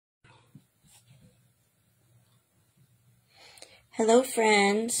Hello,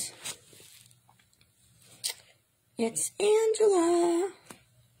 friends. It's Angela.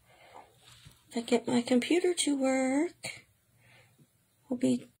 If I get my computer to work, we'll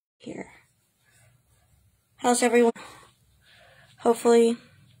be here. How's everyone? Hopefully,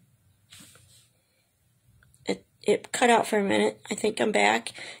 it cut out for a minute. I think I'm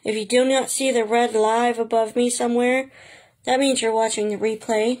back. If you do not see the red live above me somewhere, that means you're watching the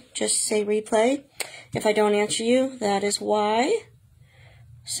replay. Just say replay. If I don't answer you, that is why.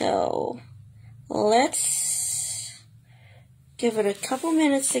 So, let's give it a couple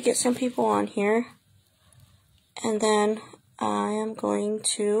minutes to get some people on here. And then I am going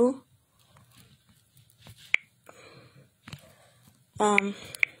to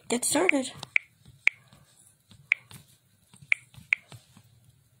get started.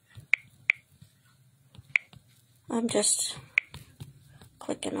 I'm just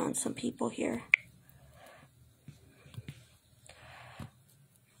clicking on some people here.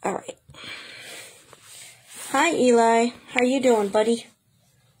 All right. Hi, Eli. How you doing, buddy?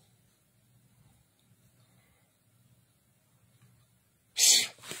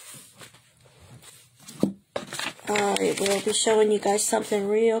 All right, we'll be showing you guys something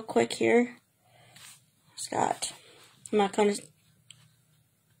real quick here. Scott, I'm not going to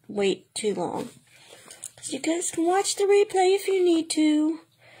wait too long. You guys can watch the replay if you need to.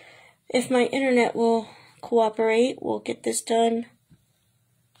 If my internet will cooperate, we'll get this done.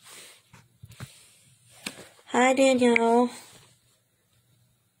 Hi, Danielle.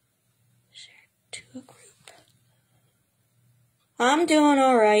 Share to a group. I'm doing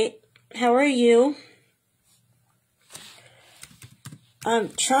all right. How are you? I'm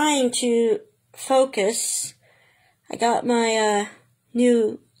trying to focus. I got my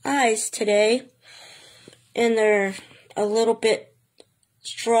new eyes today. And they're a little bit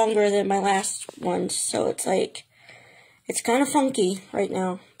stronger than my last ones, so it's like, it's kind of funky right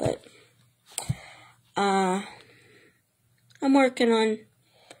now, but I'm working on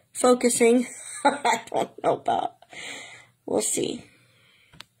focusing. I don't know about, we'll see.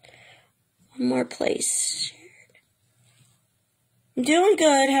 One more place. I'm doing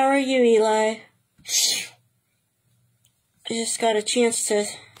good. How are you, Eli? I just got a chance to...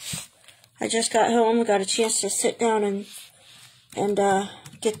 I just got home, got a chance to sit down and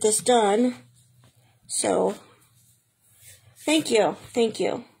get this done. So, thank you.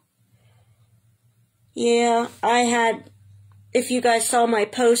 Yeah, I had, if you guys saw my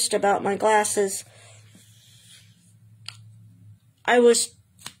post about my glasses, I was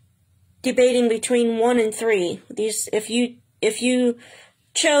debating between 1 and 3. These, if you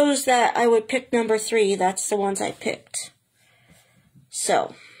chose that I would pick number 3, that's the ones I picked.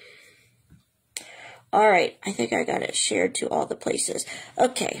 So, alright, I think I got it shared to all the places.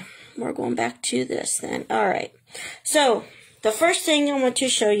 Okay, we're going back to this then. Alright, so the first thing I want to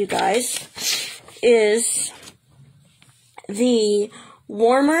show you guys is the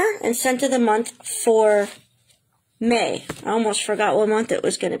warmer and scent of the month for May. I almost forgot what month it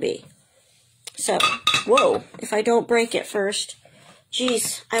was going to be. So, whoa, if I don't break it first,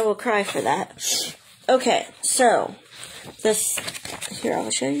 geez, I will cry for that. Okay, so, this, here,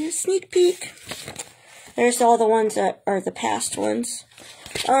 I'll show you a sneak peek. There's all the ones that are the past ones.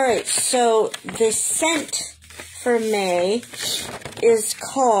 Alright, so the scent for May is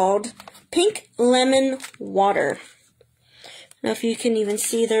called Pink Lemon Water. I don't know if you can even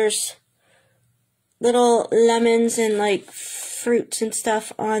see, there's little lemons and like fruits and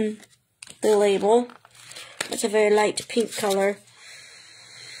stuff on the label. It's a very light pink color.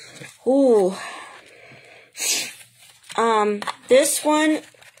 Ooh. This one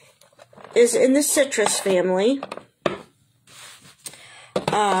is in the citrus family.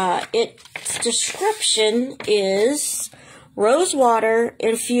 Its description is rose water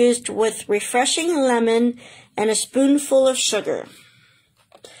infused with refreshing lemon and a spoonful of sugar.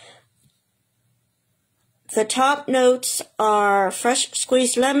 The top notes are fresh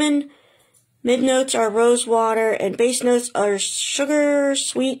squeezed lemon, mid notes are rose water, and base notes are sugar,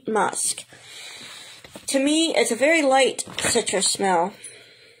 sweet musk. To me, it's a very light citrus smell.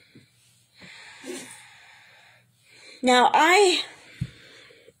 Now, I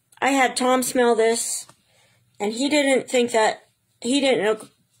had Tom smell this, and he didn't say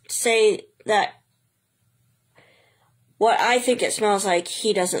that what I think it smells like,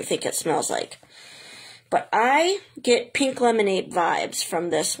 he doesn't think it smells like. But I get pink lemonade vibes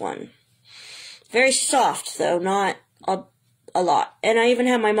from this one. Very soft, though, not a lot. And I even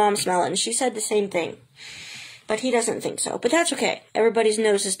had my mom smell it, and she said the same thing. But he doesn't think so. But that's okay. Everybody's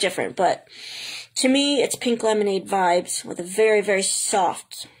nose is different, but to me, it's pink lemonade vibes with a very, very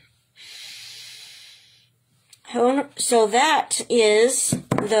soft So that is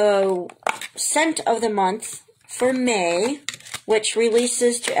the scent of the month for May, which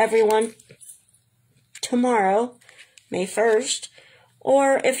releases to everyone tomorrow, May 1st.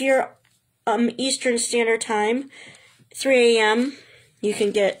 Or if you're Eastern Standard Time, 3 a.m., you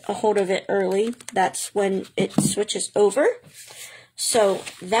can get a hold of it early. That's when it switches over. So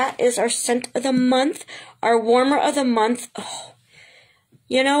that is our scent of the month. Our warmer of the month. Oh,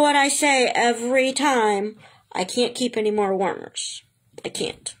 you know what I say every time? I can't keep any more warmers. I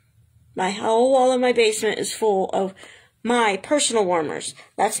can't. My whole wall in my basement is full of my personal warmers.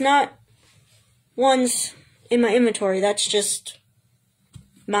 That's not ones in my inventory. That's just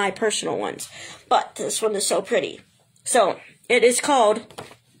my personal ones. But this one is so pretty. So, it is called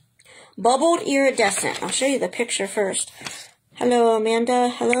Bubbled Iridescent. I'll show you the picture first. Hello, Amanda.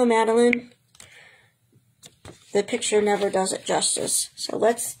 Hello, Madeline. The picture never does it justice. So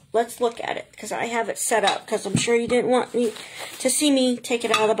let's look at it, because I have it set up, because I'm sure you didn't want me to see me take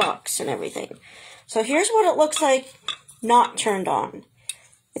it out of the box and everything. So here's what it looks like not turned on.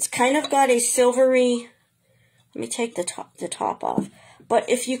 It's kind of got a silvery, let me take the top off. But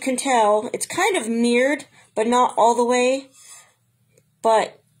if you can tell, it's kind of mirrored, but not all the way.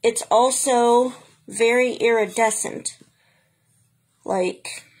 But it's also very iridescent.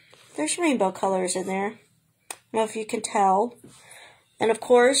 Like, there's rainbow colors in there. I don't know if you can tell. And of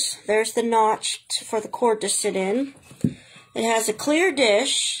course, there's the notch for the cord to sit in. It has a clear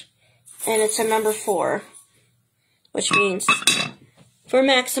dish, and it's a number 4. Which means, for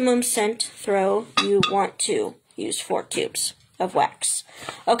maximum scent throw, you want to use 4 tubes of wax.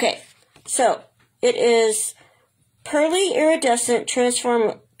 Okay, so it is pearly iridescent,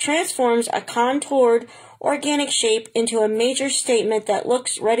 transforms a contoured organic shape into a major statement that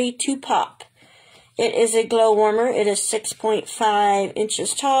looks ready to pop. It is a glow warmer. It is 6.5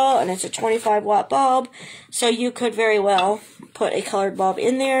 inches tall, and it's a 25-watt bulb, so you could very well put a colored bulb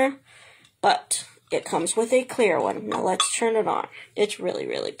in there, but it comes with a clear one. Now let's turn it on. It's really,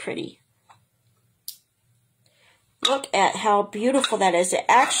 really pretty. Look at how beautiful that is. It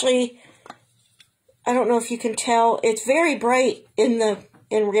actually, I don't know if you can tell, it's very bright in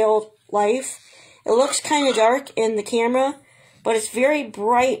real life. It looks kind of dark in the camera, but it's very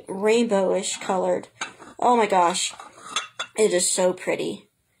bright rainbowish colored. Oh my gosh, it is so pretty.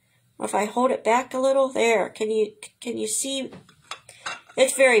 If I hold it back a little, there, can you see?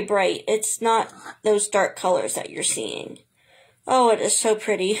 It's very bright. It's not those dark colors that you're seeing. Oh, it is so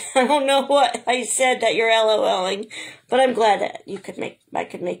pretty. I don't know what I said that you're LOLing, but I'm glad that I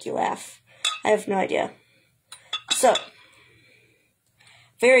could make you laugh. I have no idea. So,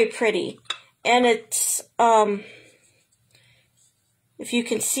 very pretty. And it's, if you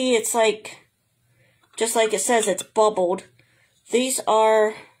can see, it's like, just like it says, it's bubbled. These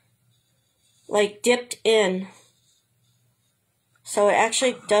are, like, dipped in. So it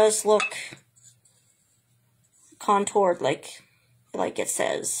actually does look contoured, like it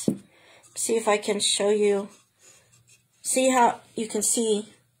says. See if I can show you. See how you can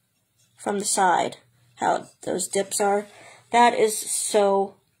see from the side how those dips are? That is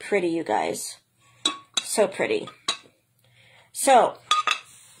so pretty, you guys. So pretty. So,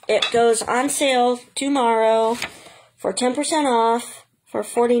 it goes on sale tomorrow for 10% off for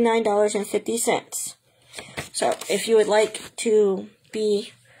 $49.50. So, if you would like to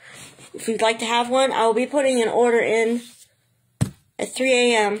have one, I will be putting an order in at 3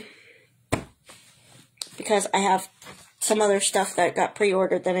 a.m. because I have some other stuff that got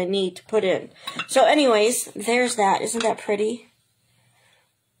pre-ordered that I need to put in. So anyways, there's that. Isn't that pretty?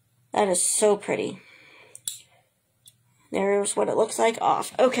 That is so pretty. There's what it looks like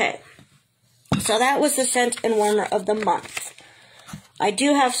off. Okay. So that was the scent and warmer of the month. I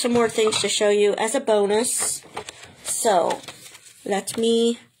do have some more things to show you as a bonus. So, let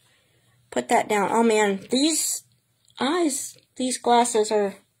me put that down. Oh man, these glasses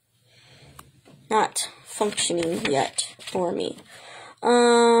are not functioning yet for me.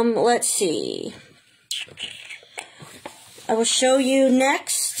 Let's see. I will show you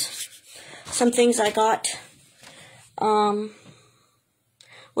next some things I got. We'll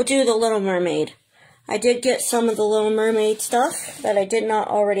do the Little Mermaid. I did get some of the Little Mermaid stuff that I did not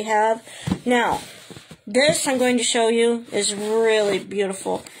already have. Now, this I'm going to show you is really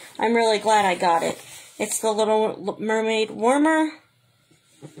beautiful. I'm really glad I got it. It's the Little Mermaid warmer.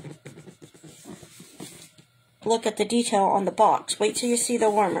 Look at the detail on the box. Wait till you see the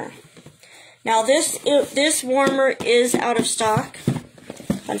warmer. Now this warmer is out of stock.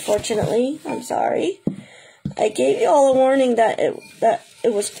 Unfortunately, I'm sorry. I gave you all a warning that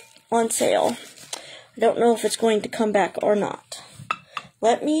it was on sale. I don't know if it's going to come back or not.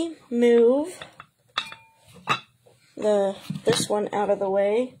 Let me move this one out of the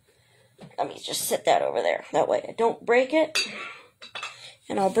way. Let me just set that over there. That way I don't break it.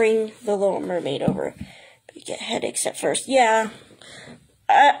 And I'll bring the Little Mermaid over. You get headaches at first. Yeah.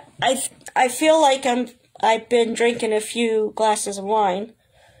 I feel like I've been drinking a few glasses of wine.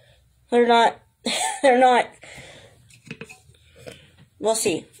 They're not we'll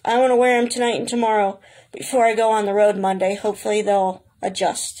see. I want to wear them tonight and tomorrow before I go on the road Monday. Hopefully they'll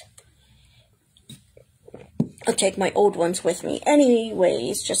adjust. I'll take my old ones with me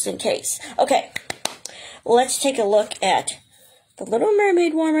anyways, just in case. Okay, let's take a look at the Little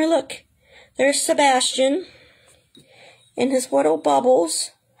Mermaid warmer. Look, there's Sebastian in his little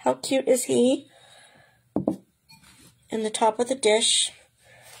bubbles. How cute is he? In the top of the dish.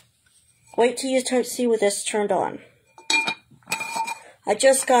 Wait till you see with this turned on. I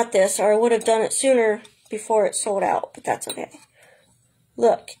just got this, or I would have done it sooner before it sold out, but that's okay.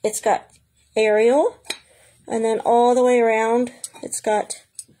 Look, it's got Ariel. And then all the way around, it's got,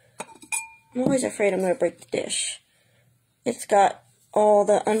 I'm always afraid I'm going to break the dish. It's got all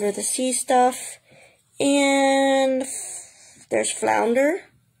the under the sea stuff, and there's Flounder.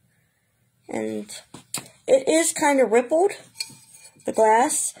 And it is kind of rippled, the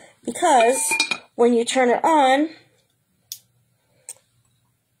glass, because when you turn it on,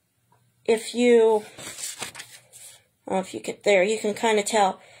 if you get there, you can kind of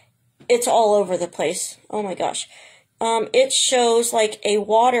tell. It's all over the place. Oh my gosh. It shows like a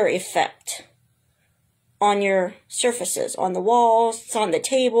water effect on your surfaces, on the walls, it's on the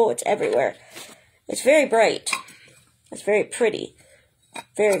table, it's everywhere. It's very bright. It's very pretty.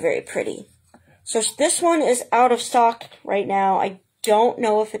 Very, very pretty. So this one is out of stock right now. I don't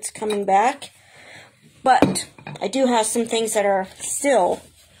know if it's coming back, but I do have some things that are still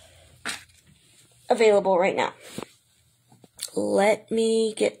available right now. Let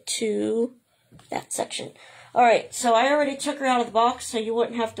me get to that section. Alright, so I already took her out of the box, so you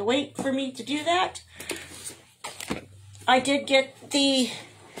wouldn't have to wait for me to do that. I did get the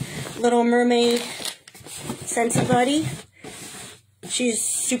Little Mermaid Scentsy Buddy. She's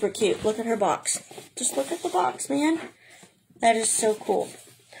super cute. Look at her box. Just look at the box, man. That is so cool.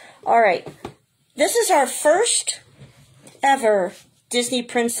 Alright, this is our first ever Disney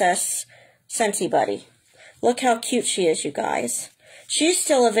Princess Scentsy Buddy. Look how cute she is, you guys. She's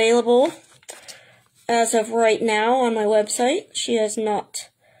still available as of right now on my website. She has not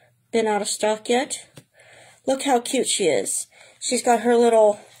been out of stock yet. Look how cute she is. She's got her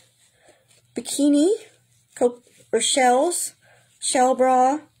little bikini, or shell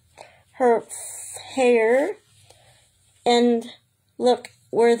bra, her hair, and look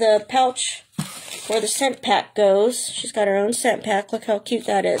where the pouch, where the scent pack goes. She's got her own scent pack. Look how cute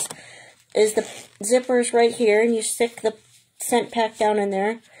that is. Is the zippers right here, and you stick the scent pack down in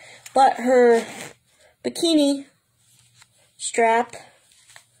there. But her bikini strap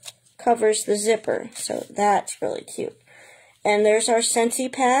covers the zipper, so that's really cute. And there's our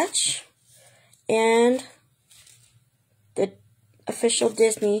Scentsy patch and the official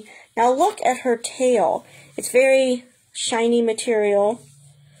Disney. Now look at her tail. It's very shiny material.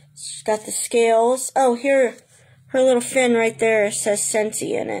 She's got the scales. Oh, here, her little fin right there says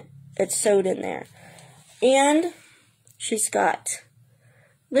Scentsy in it. It's sewed in there. And she's got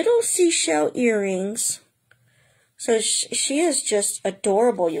little seashell earrings. So she is just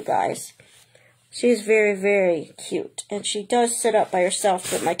adorable, you guys. She is very, very cute. And she does sit up by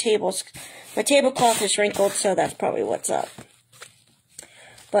herself, but my tablecloth is wrinkled, so that's probably what's up.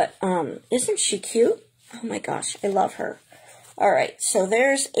 But isn't she cute? Oh my gosh, I love her. Alright, so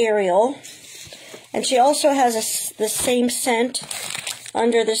there's Ariel. And she also has the same scent,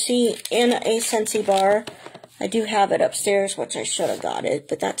 Under the Sea, in a Scentsy bar. I do have it upstairs, which I should have got it,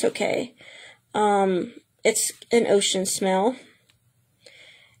 but that's okay. It's an ocean smell.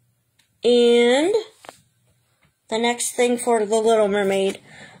 And the next thing for the Little Mermaid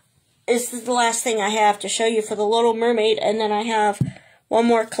is the last thing I have to show you for the Little Mermaid, and then I have one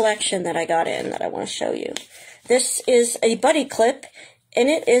more collection that I got in that I want to show you. This is a buddy clip, and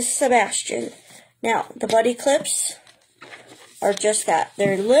it is Sebastian. Now, the buddy clips are just that.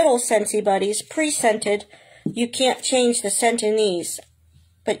 They're little Scentsy buddies, pre-scented. You can't change the scent in these,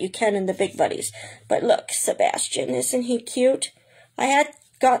 but you can in the big buddies. But look, Sebastian, isn't he cute? I had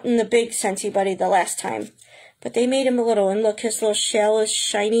gotten the big Scentsy buddy the last time, but they made him a little, and look, his little shell is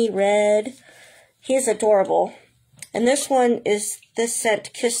shiny red. He is adorable. And this one is this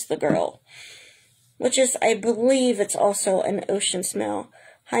scent, Kiss the Girl, which is, I believe it's also an ocean smell.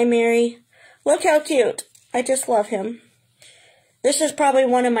 Hi, Mary. Look how cute. I just love him. This is probably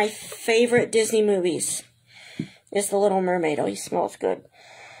one of my favorite Disney movies, is The Little Mermaid. Oh, he smells good.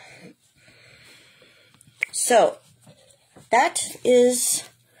 So, that is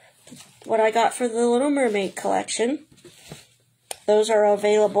what I got for the Little Mermaid collection. Those are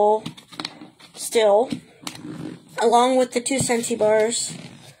available still, along with the 2 Scentsy bars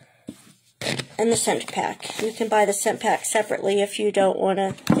and the scent pack. You can buy the scent pack separately if you don't want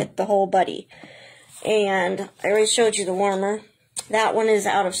to get the whole buddy. And I already showed you the warmer. That one is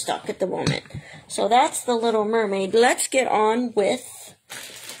out of stock at the moment. So that's the Little Mermaid. Let's get on with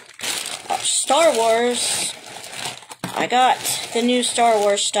Star Wars. I got the new Star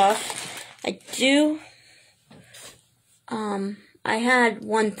Wars stuff. I had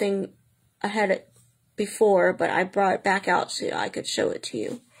one thing, I had it before, but I brought it back out so I could show it to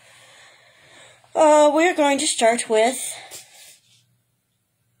you. We're going to start with,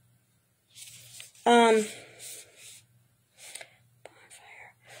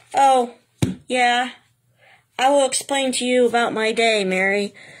 oh, yeah, I will explain to you about my day,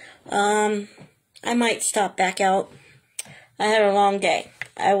 Mary. I might stop back out. I had a long day.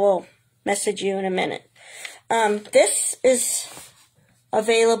 I will message you in a minute. This is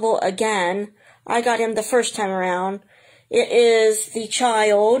available again. I got him the first time around. It is the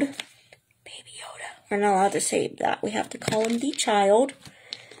child, Baby Yoda. We're not allowed to say that. We have to call him the child.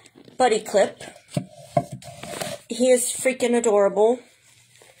 Buddy Clip. He is freaking adorable.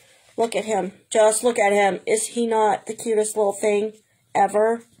 Look at him. Just look at him. Is he not the cutest little thing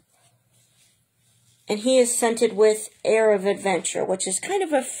ever? And he is scented with Air of Adventure, which is kind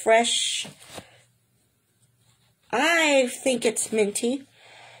of a fresh, I think it's minty.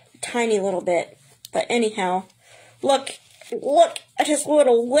 A tiny little bit. But anyhow, look at his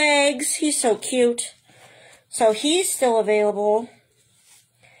little legs. He's so cute. So he's still available.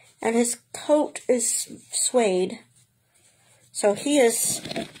 And his coat is suede. So he's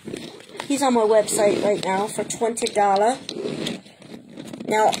on my website right now for $20.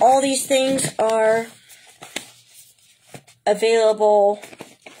 Now, all these things are available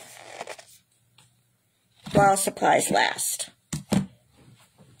while supplies last.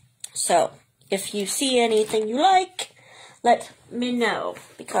 So, if you see anything you like, let me know,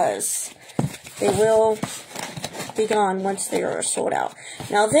 because they will be gone once they are sold out.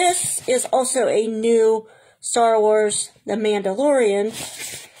 Now, this is also a new Star Wars The Mandalorian.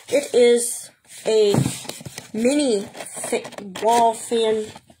 It is a mini wall fan.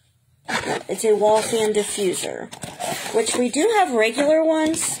 It's a wall fan diffuser, which we do have regular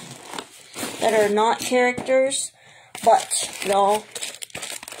ones that are not characters, but y'all,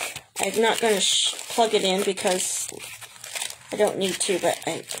 I'm not going to plug it in because I don't need to, but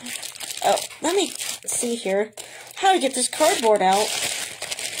let me see here how to get this cardboard out.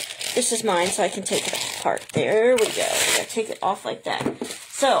 This is mine, so I can take it apart. There we go. I gotta take it off like that.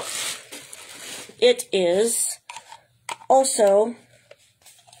 So, it is also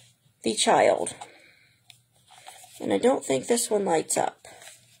the child. And I don't think this one lights up.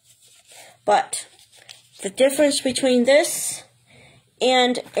 But the difference between this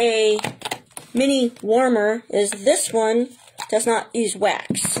and a mini warmer is this one does not use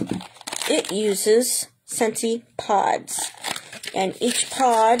wax. It uses Scentsy pods. And each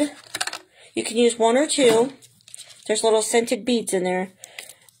pod, you can use 1 or 2. There's little scented beads in there.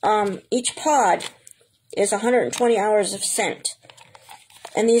 Each pod is 120 hours of scent.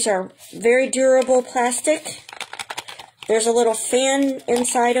 And these are very durable plastic. There's a little fan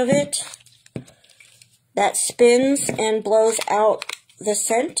inside of it that spins and blows out the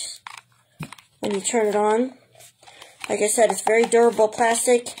scent when you turn it on. Like I said, it's very durable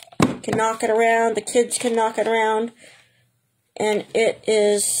plastic. You can knock it around. The kids can knock it around. And it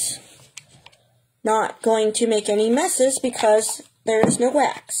is not going to make any messes because there is no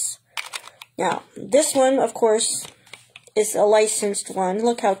wax. Now, this one, of course, is a licensed one.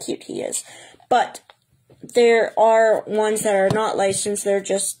 Look how cute he is. But there are ones that are not licensed. They're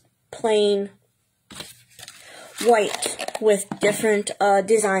just plain white with different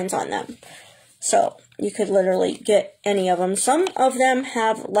designs on them. So, you could literally get any of them. Some of them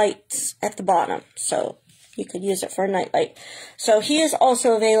have lights at the bottom. So, you could use it for a night light. So, he is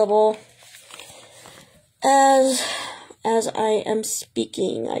also available as I am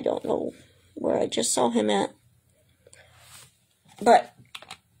speaking. I don't know where I just saw him at. But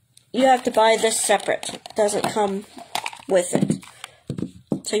you have to buy this separate. It doesn't come with it.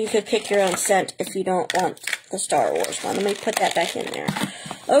 So you could pick your own scent if you don't want the Star Wars one. Let me put that back in there.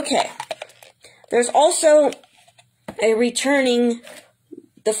 Okay. There's also a returning,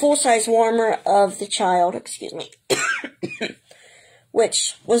 the full-size warmer of the child, excuse me,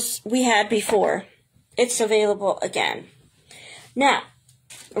 which we had before. It's available again. Now,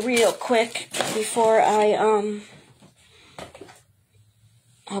 real quick, before I'll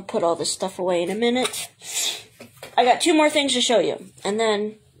put all this stuff away in a minute. I got 2 more things to show you. And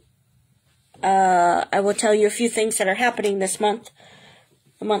then I will tell you a few things that are happening this month,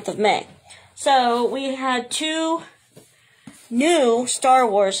 the month of May. So we had 2 new Star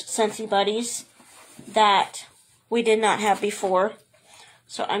Wars Scentsy buddies that we did not have before.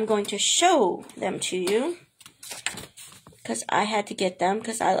 So I'm going to show them to you because I had to get them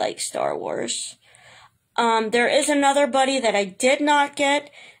because I like Star Wars. There is another buddy that I did not get,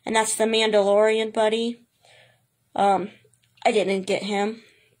 and that's the Mandalorian buddy. I didn't get him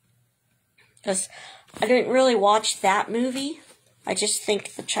because I didn't really watch that movie. I just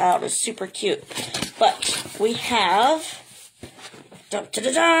think the child is super cute. But we have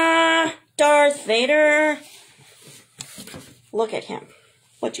Darth Vader. Look at him.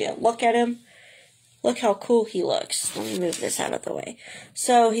 Would you look at him? Look how cool he looks. Let me move this out of the way.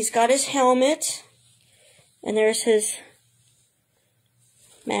 So he's got his helmet, and there's his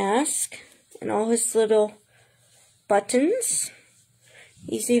mask, and all his little buttons.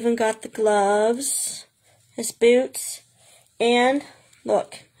 He's even got the gloves, his boots, and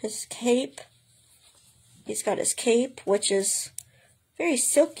look, his cape. He's got his cape, which is very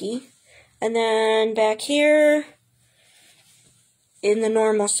silky. And then back here, in the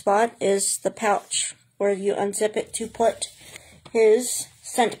normal spot, is the pouch where you unzip it to put his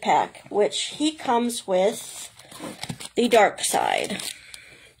scent pack, which he comes with the dark side.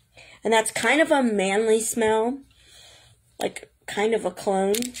 And that's kind of a manly smell, like kind of a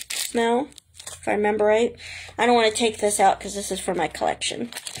cologne smell, if I remember right. I don't want to take this out because this is for my collection.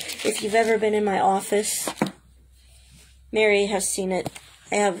 If you've ever been in my office, Mary has seen it.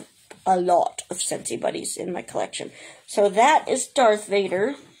 I have a lot of Scentsy buddies in my collection. So that is Darth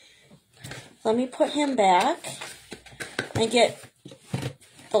Vader. Let me put him back and get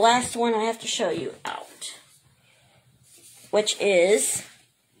the last one I have to show you out, which is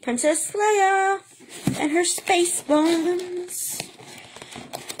Princess Leia and her space buns.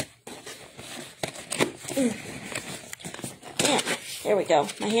 Yeah, there we go.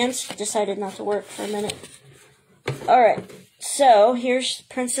 My hands decided not to work for a minute. Alright, so here's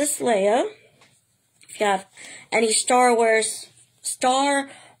Princess Leia. If you have any Star Wars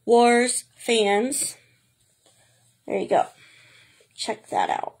fans, there you go. Check that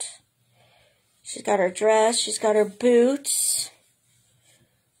out. She's got her dress, she's got her boots,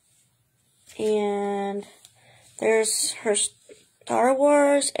 and there's her Star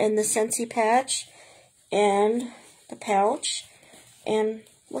Wars and the Scentsy patch and the pouch. And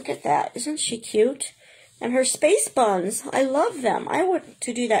look at that. Isn't she cute? And her space buns. I love them. I want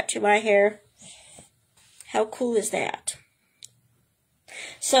to do that to my hair. How cool is that?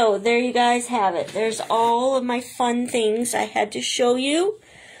 So, there you guys have it. There's all of my fun things I had to show you.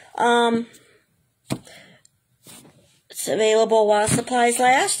 It's available while supplies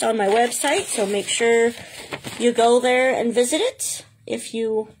last on my website, so make sure you go there and visit it if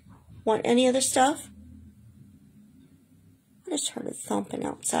you want any other stuff. I just heard a thumping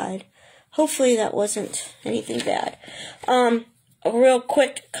outside. Hopefully that wasn't anything bad. A real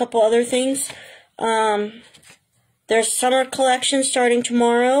quick couple other things. There's summer collection starting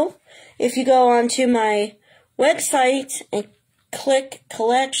tomorrow. If you go onto my website and click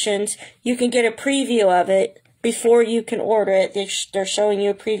collections, you can get a preview of it before you can order it. They're showing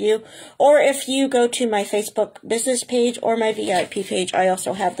you a preview. Or if you go to my Facebook business page or my VIP page, I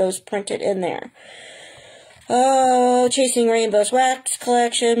also have those printed in there. Oh, Chasing Rainbows Wax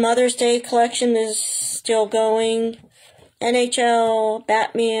collection. Mother's Day collection is still going. NHL,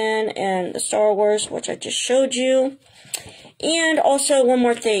 Batman, and the Star Wars, which I just showed you. And also one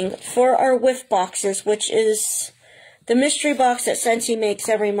more thing. For our whiff boxes, which is the mystery box that Scentsy makes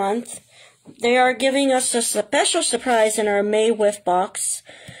every month, they are giving us a special surprise in our May whiff box.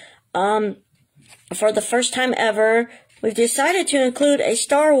 For the first time ever, we've decided to include a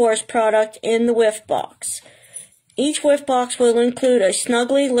Star Wars product in the whiff box. Each whiff box will include a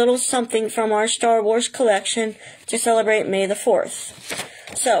snuggly little something from our Star Wars collection to celebrate May the 4th.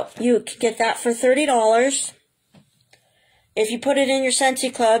 So, you can get that for $30. If you put it in your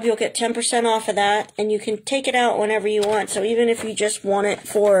Scentsy Club, you'll get 10% off of that, and you can take it out whenever you want. So even if you just want it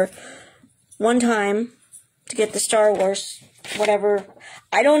for one time to get the Star Wars, whatever,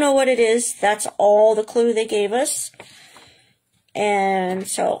 I don't know what it is. That's all the clue they gave us. And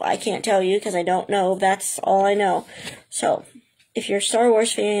so I can't tell you because I don't know. That's all I know. So if you're a Star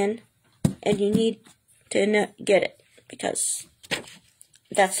Wars fan and you need to get it, because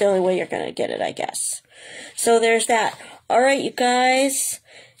that's the only way you're going to get it, I guess. So there's that. Alright, you guys.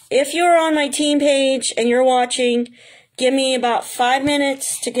 If you're on my team page and you're watching, give me about 5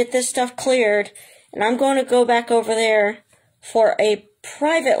 minutes to get this stuff cleared. And I'm going to go back over there for a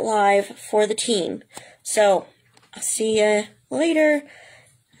private live for the team. So, I'll see you later.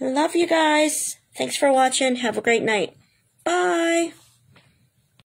 Love you guys. Thanks for watching. Have a great night. Bye.